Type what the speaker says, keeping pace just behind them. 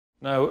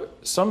Now,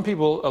 some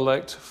people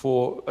elect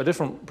for a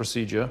different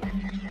procedure.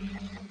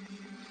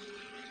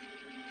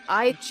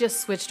 I just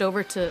switched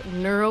over to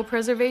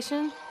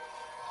neuropreservation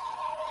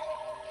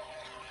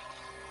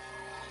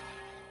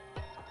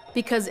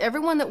because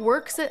everyone that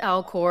works at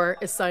Alcor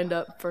is signed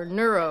up for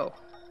neuro.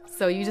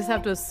 So you just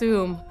have to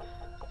assume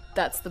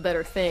that's the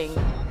better thing.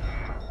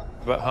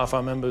 About half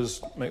our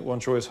members make one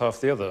choice, half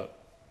the other.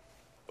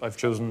 I've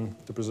chosen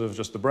to preserve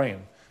just the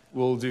brain.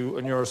 We'll do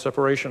a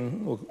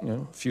neuroseparation. We'll,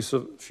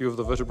 a few of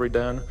the vertebrae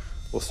down.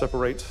 We'll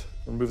separate,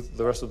 remove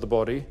the rest of the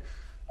body,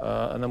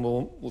 and then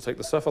we'll take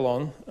the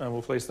cephalon and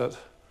we'll place that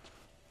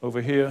over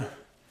here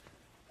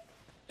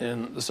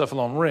in the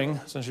cephalon ring.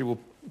 Essentially, we'll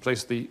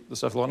place the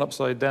cephalon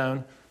upside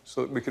down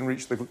so that we can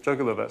reach the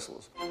jugular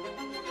vessels.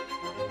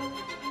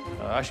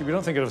 Actually, we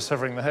don't think of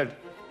severing the head.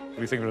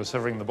 We think of it as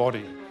severing the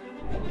body,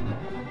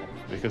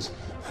 because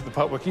the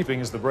part we're keeping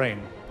is the brain.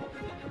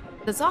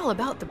 It's all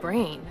about the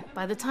brain.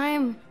 By the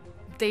time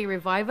they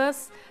revive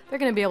us, they're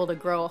going to be able to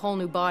grow a whole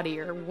new body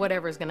or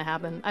whatever's going to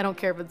happen. I don't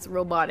care if it's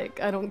robotic.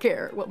 I don't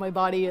care what my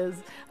body is.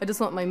 I just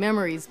want my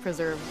memories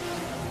preserved.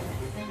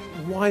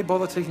 Why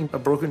bother taking a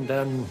broken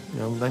down,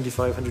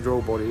 95,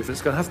 100-year-old body if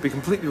it's going to have to be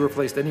completely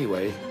replaced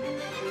anyway?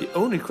 The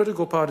only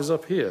critical part is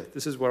up here.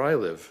 This is where I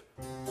live.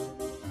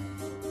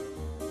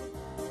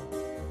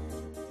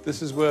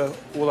 This is where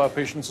all our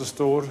patients are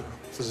stored.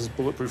 This is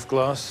bulletproof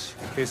glass,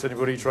 in case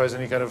anybody tries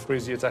any kind of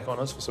crazy attack on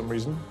us for some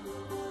reason.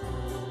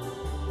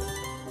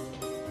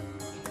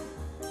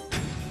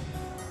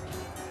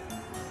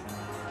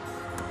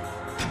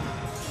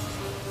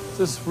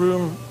 This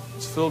room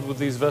is filled with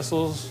these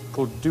vessels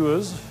called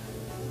dewars.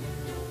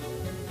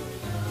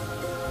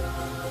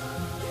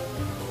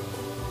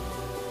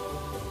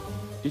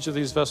 Each of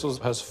these vessels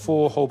has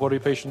 4 whole-body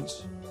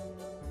patients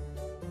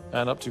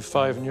and up to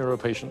 5 neuro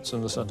patients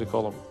in the center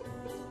column.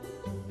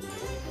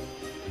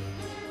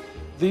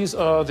 These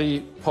are the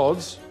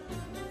pods.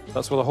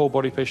 That's where the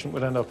whole-body patient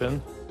would end up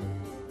in.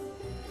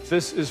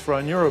 This is for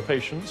our neuro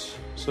patients,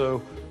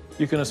 so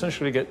you can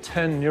essentially get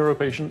 10 neuro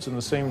patients in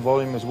the same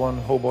volume as one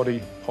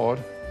whole-body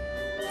pod.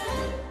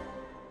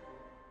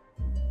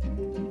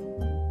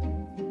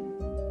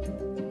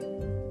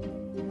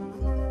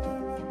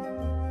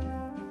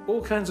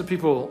 All kinds of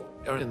people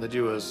are in the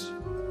dewars.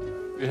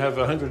 We have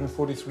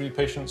 143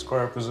 patients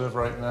cryopreserved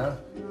right now.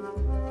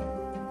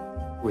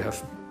 We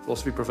have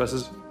philosophy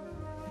professors.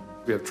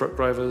 We have truck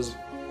drivers.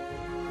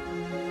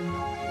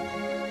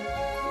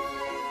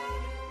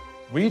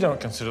 We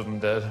don't consider them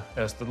dead,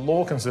 as the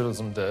law considers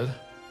them dead.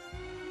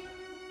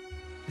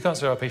 We can't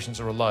say our patients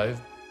are alive,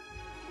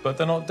 but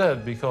they're not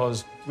dead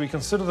because we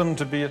consider them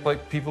to be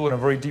like people in a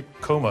very deep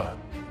coma.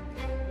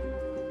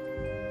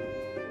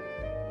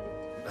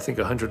 I think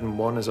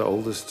 101 is our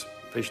oldest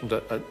patient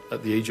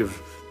at the age of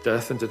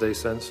death in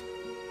today's sense,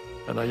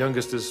 and our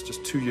youngest is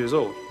just 2 years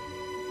old.